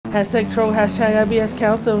Hashtag troll, hashtag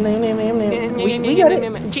Ibskelso, name. We got it.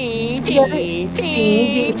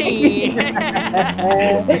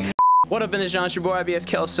 What up in this genre? It's your boy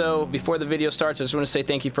Ibskelso. Before the video starts, I just want to say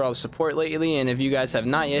thank you for all the support lately, and if you guys have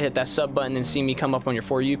not yet hit that sub button and see me come up on your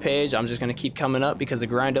For You page, I'm just going to keep coming up because the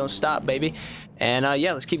grind don't stop, baby. And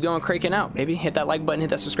yeah, let's keep going cranking out, baby. Hit that like button, hit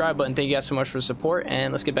that subscribe button. Thank you guys so much for the support,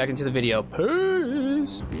 and let's get back into the video.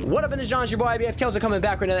 Peace. What up in this genre? It's your boy Ibskelso coming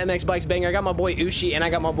back with another MX Bikes banger. I got my boy OOSHY and I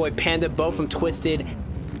got my boy Panda, both from Twisted.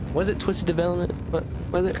 Was it Twisted Development? What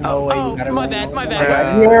was it? Oh, my bad.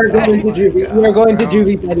 You are going to juvie. You are going to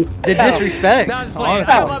juvie, buddy. The disrespect. No, I was playing. I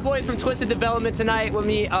got my boys from Twisted Development tonight with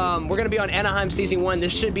me. We're gonna be on Anaheim Season 1.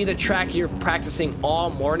 This should be the track you're practicing all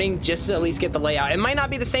morning, just to at least get the layout. It might not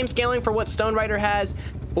be the same scaling for what Stone Rider has,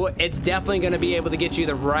 but it's definitely gonna be able to get you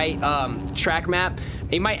the right track map.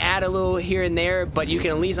 It might add a little here and there, but you can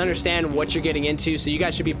at least understand what you're getting into. So you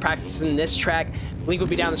guys should be practicing this track. Link will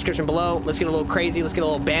be down in the description below. Let's get a little crazy. Let's get a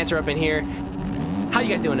little banter up in here. How you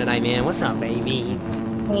guys doing tonight, man? What's up, baby?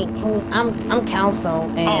 Hey, I'm Kelso,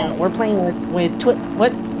 and we're playing with Twitcher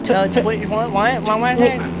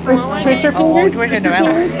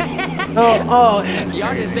fingers.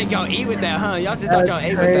 Y'all just think y'all eat with that, huh? Y'all just thought y'all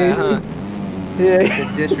ate with that, huh? Yeah.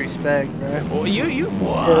 The disrespect, bro. Well, you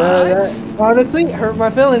what? Honestly, hurt my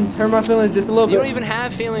feelings. Hurt my feelings just a little bit. You don't even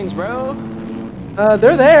have feelings, bro.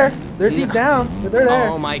 They're there. They're deep down. But they're there.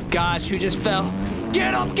 Oh my gosh, who just fell?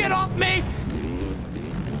 Get up! Get off me!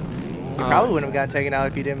 You probably wouldn't have gotten taken out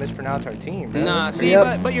if you didn't mispronounce our team, bro. Nah, see,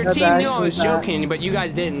 but your team knew I was joking, but you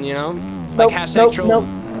guys didn't, you know? Like hashtag troll.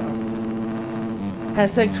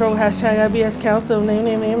 Hashtag troll, hashtag Ibskelso, name.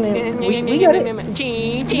 We got it.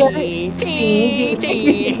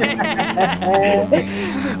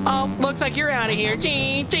 Oh, looks like you're out of here.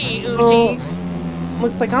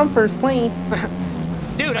 Looks like I'm first place.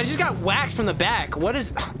 Dude, I just got waxed from the back. What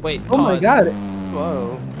is... Wait, pause. Oh my god.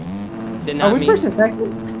 Whoa. Are we first and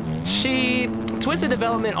second? Twisted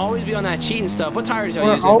Development always be on that cheating stuff. What tires are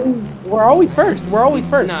you using? We're always first. We're always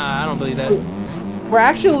first. Nah, I don't believe that. We're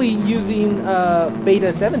actually using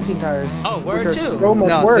beta 17 tires. Oh, where too? So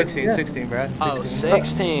no, 16, yeah. 16, bro. 16. Oh,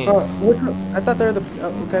 16. I thought they're the...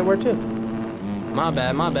 okay, where to? My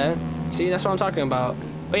bad. See, that's what I'm talking about.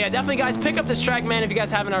 But yeah, definitely, guys, pick up this track, man, if you guys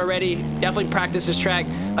haven't already. Definitely practice this track.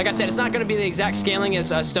 Like I said, it's not going to be the exact scaling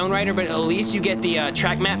as Stone Rider, but at least you get the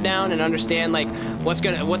track map down and understand, like, what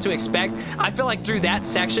to expect. I feel like through that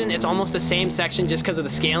section, it's almost the same section just because of the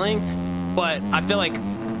scaling. But I feel like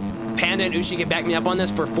Panda and OOSHY can back me up on this.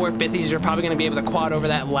 For 450s, you're probably going to be able to quad over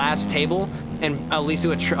that last table and at least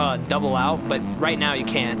do a double out. But right now, you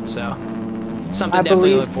can't. So something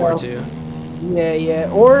definitely to look forward to. Yeah.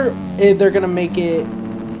 Or they're going to make it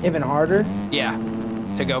even harder. Yeah,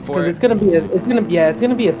 to go for it. It's gonna be a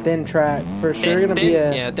thin track for sure.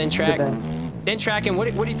 Thin track. Thin track. And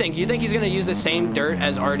what do you think? You think he's gonna use the same dirt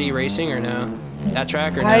as RD Racing or no? That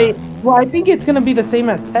track or no? Well, I think it's gonna be the same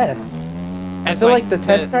as test. I feel like the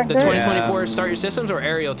test track. The 2024 Start Your Systems or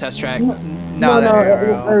aerial test track? No,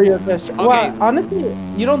 aerial test track. Okay. Well, honestly,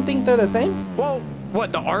 you don't think they're the same? Well,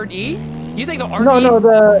 what, the RD? You think the RD? No,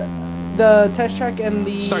 the test track and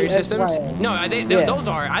the Start Your Systems? No, those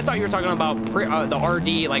are. I thought you were talking about the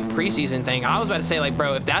RD like preseason thing. I was about to say, like,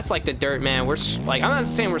 bro, if that's like the dirt, man, we're like, I'm not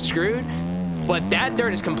saying we're screwed, but that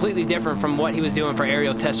dirt is completely different from what he was doing for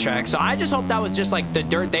aerial test track. So I just hope that was just like the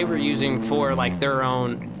dirt they were using for like their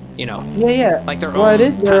own, you know. Yeah. Like their own. It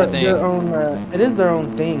is their own. It is their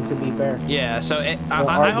own thing, to be fair. Yeah. So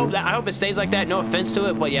I hope it stays like that. No offense to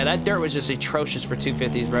it, but yeah, that dirt was just atrocious for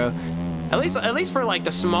 250s, bro. At least for like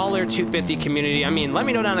the smaller 250 community. I mean, let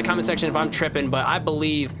me know down in the comment section if I'm tripping, but I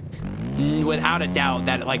believe without a doubt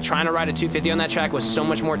that like trying to ride a 250 on that track was so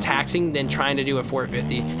much more taxing than trying to do a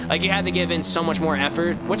 450. Like you had to give in so much more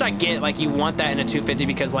effort, which I get, like you want that in a 250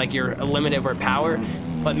 because like you're limited for power.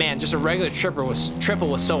 But man, just a regular triple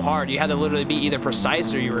was so hard. You had to literally be either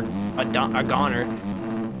precise or you were a goner.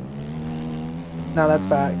 No, that's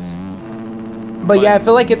facts. But yeah, I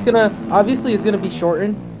feel like it's gonna be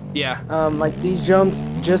shortened. Yeah. Like these jumps,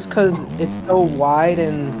 just because it's so wide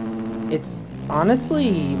and it's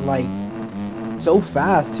honestly like so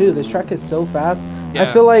fast too. This track is so fast. Yeah. I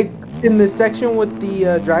feel like in this section with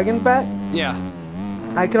the dragon's back. Yeah.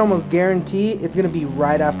 I can almost guarantee it's gonna be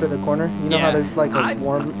right after the corner. You know how there's like a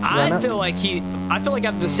warm. I feel like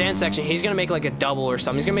after the sand section, he's gonna make like a double or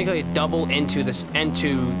something. He's gonna make like a double into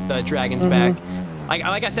the dragon's back.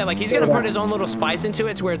 Like I said, like he's gonna put his own little spice into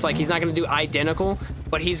it to where it's like he's not gonna do identical,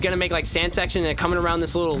 but he's gonna make like sand section and coming around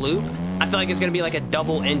this little loop. I feel like it's gonna be like a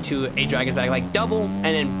double into a dragon's back, like double and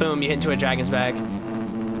then boom, you hit into a dragon's back,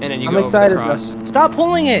 and then you go over the cross. Stop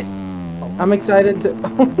pulling it. I'm excited to.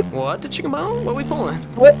 What the chicken bone? What are we pulling?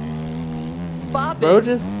 What? Bop Bro, it.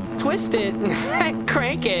 just twist it.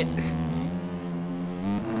 Crank it.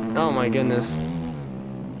 Oh my goodness.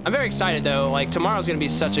 I'm very excited though. Like tomorrow's gonna be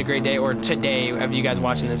such a great day, or today of you guys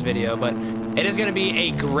watching this video, but it is gonna be a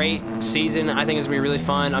great season. I think it's gonna be really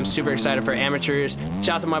fun. I'm super excited for amateurs.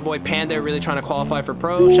 Shout out to my boy Panda, really trying to qualify for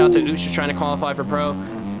pro. Shout out to OOSHY trying to qualify for pro.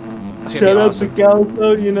 Shout out to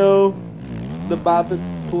Kelso, you know, the bop it,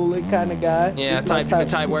 pull it kind of guy. Yeah,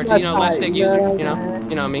 type words. You know, left stick user. You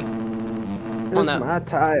know me. That's my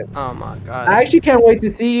type. Oh my god. I actually can't wait to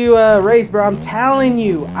see you race, bro. I'm telling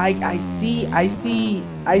you, I see a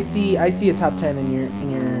top 10 in your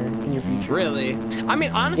future. Really? I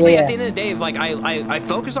mean, honestly, at the end of the day, like I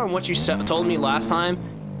focus on what you told me last time.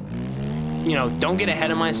 You know, don't get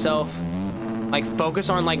ahead of myself. Like focus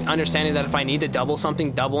on like understanding that if I need to double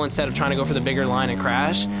something, double instead of trying to go for the bigger line and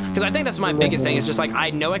crash. Because I think that's my biggest thing. It's just like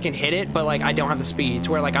I know I can hit it, but like I don't have the speed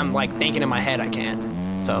to where like I'm like thinking in my head I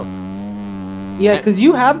can't. So. Yeah, because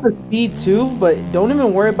you have the speed too, but don't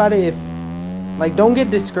even worry about it if, like, don't get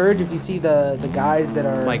discouraged if you see the guys that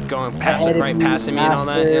are like going past it, right passing me and all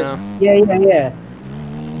that, you know? Yeah.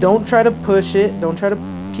 Don't try to push it. Don't try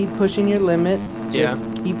to keep pushing your limits. Just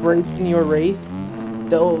keep racing your race.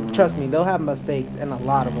 Trust me, they'll have mistakes and a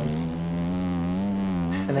lot of them.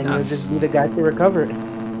 And then you'll just be the guy to recover it.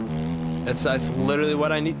 That's literally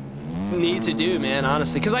what I need to do, man,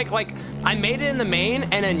 honestly, because like I made it in the main,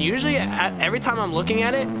 and then usually every time I'm looking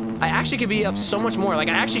at it, I actually could be up so much more. Like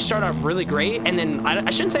I actually start off really great, and then I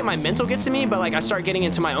shouldn't say my mental gets to me, but like I start getting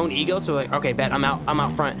into my own ego to like, okay, bet I'm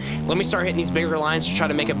out front, let me start hitting these bigger lines to try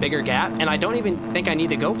to make a bigger gap. And I don't even think I need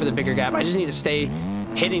to go for the bigger gap. I just need to stay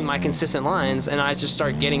hitting my consistent lines, and I just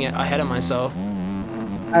start getting it ahead of myself.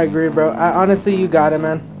 I agree, bro. Honestly, you got it,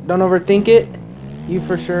 man. Don't overthink it. You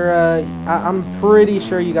for sure, I'm pretty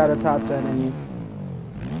sure you got a top 10 in you.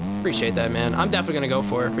 Appreciate that, man. I'm definitely going to go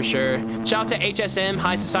for it for sure. Shout out to HSM,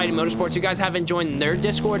 High Society Motorsports. You guys haven't joined their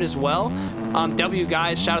Discord as well. W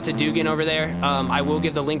guys, shout out to Dugan over there. I will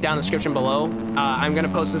give the link down in the description below. I'm going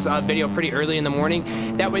to post this video pretty early in the morning.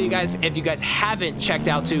 That way, you guys, if you guys haven't checked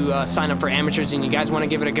out to sign up for amateurs and you guys want to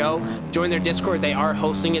give it a go, join their Discord. They are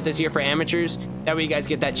hosting it this year for amateurs. That way, you guys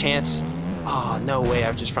get that chance. Oh, no way,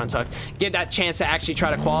 I've just front tucked. Get that chance to actually try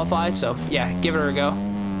to qualify. So, yeah, give it a go.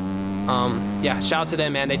 Yeah, shout out to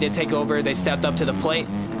them, man. They did take over. They stepped up to the plate.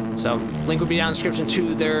 So, link will be down in the description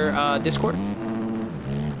to their Discord.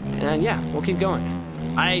 And yeah, we'll keep going.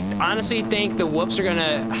 I honestly think the whoops are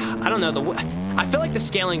gonna, I don't know, I feel like the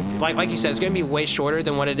scaling, like you said, is gonna be way shorter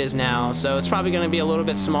than what it is now. So, it's probably gonna be a little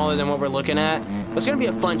bit smaller than what we're looking at. But it's gonna be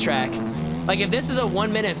a fun track. Like, if this is a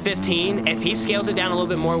 1:15, if he scales it down a little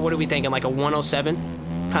bit more, what are we thinking? Like a 1:07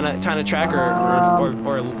 kind of track, or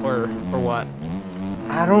what?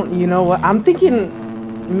 I don't, you know what? I'm thinking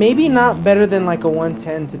maybe not better than like a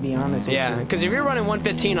 1:10, to be honest with you. Yeah, because if you're running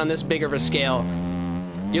 1:15 on this big of a scale,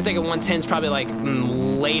 you're thinking 1:10 is probably like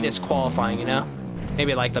latest qualifying, you know?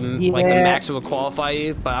 Maybe like the max it would qualify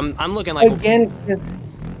you. But I'm looking like again.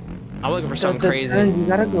 I'm looking for something crazy. You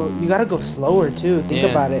gotta go slower too. Think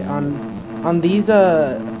about it on these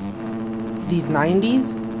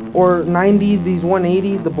 90s or 90s, these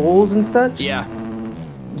 180s, the bulls and such. Yeah.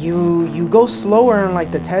 You go slower on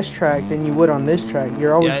like the test track than you would on this track.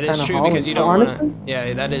 You're always kind of true because you don't want to.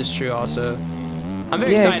 Yeah, that is true also. I'm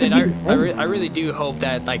very excited. I really do hope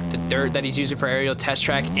that like the dirt that he's using for aerial test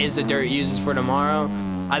track is the dirt he uses for tomorrow.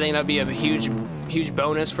 I think that'd be a huge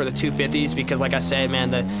bonus for the 250s because like I said, man,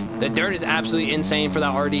 the dirt is absolutely insane for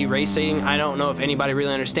that RD racing. I don't know if anybody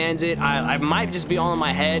really understands it. I might just be all in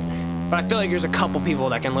my head, but I feel like there's a couple people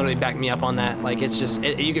that can literally back me up on that. Like it's just,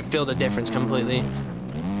 you can feel the difference completely.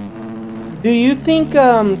 Do you think,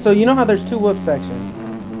 so you know how there's two whoop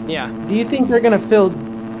sections? Yeah. Do you think they're gonna feel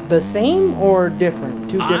the same or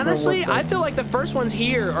different? Honestly, I feel like the first ones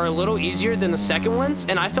here are a little easier than the second ones,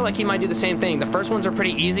 and I feel like he might do the same thing. The first ones are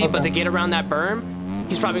pretty easy, but to get around that berm,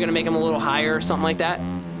 he's probably gonna make them a little higher or something like that,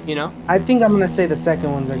 you know? I think I'm gonna say the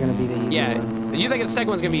second ones are gonna be the easier ones. You think the second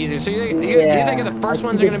one's gonna be easier? So you think the first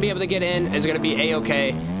ones are gonna be able to get in is gonna be a-okay,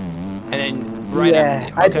 and then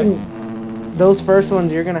after, I think those first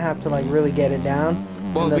ones you're gonna have to like really get it down.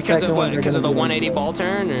 Well, because of what? Because of the 180 ball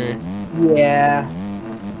turn, or? Yeah.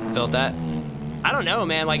 Felt that. I don't know,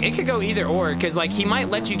 man. Like it could go either or, because like he might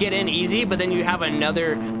let you get in easy, but then you have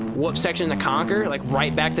another whoop section to conquer, like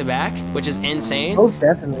right back to back, which is insane. Oh,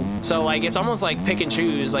 definitely. So like it's almost like pick and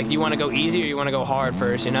choose. Like, do you want to go easy or you want to go hard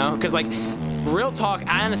first? You know, because like real talk,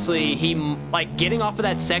 honestly, he like getting off of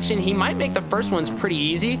that section, he might make the first ones pretty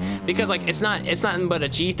easy because like it's nothing but a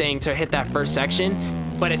G thing to hit that first section.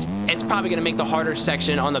 but it's probably gonna make the harder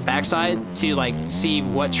section on the backside to like see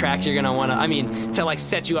what track you're gonna wanna, I mean, to like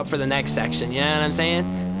set you up for the next section, you know what I'm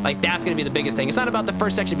saying? Like that's gonna be the biggest thing. It's not about the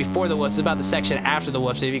first section before the whoops, it's about the section after the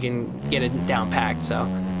whoops if you can get it down packed, so.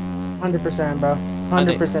 100%, bro.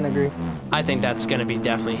 100% agree. I think that's gonna be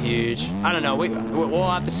definitely huge. I don't know, we'll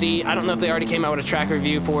have to see. I don't know if they already came out with a track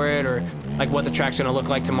review for it or like what the track's gonna look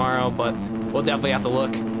like tomorrow, but we'll definitely have to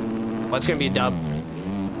look. Well, it's gonna be a dub.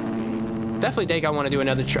 Definitely think I want to do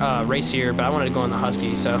another race here, but I wanted to go on the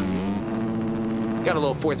Husky, so got a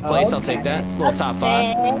little 4th place. Okay. I'll take that. A little top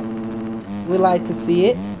 5. We like to see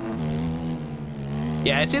it.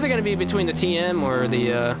 Yeah, it's either going to be between the TM or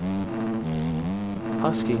the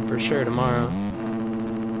Husky for sure tomorrow.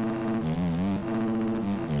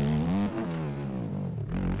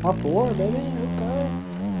 All 4, baby. Okay.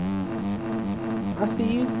 I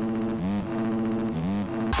see you.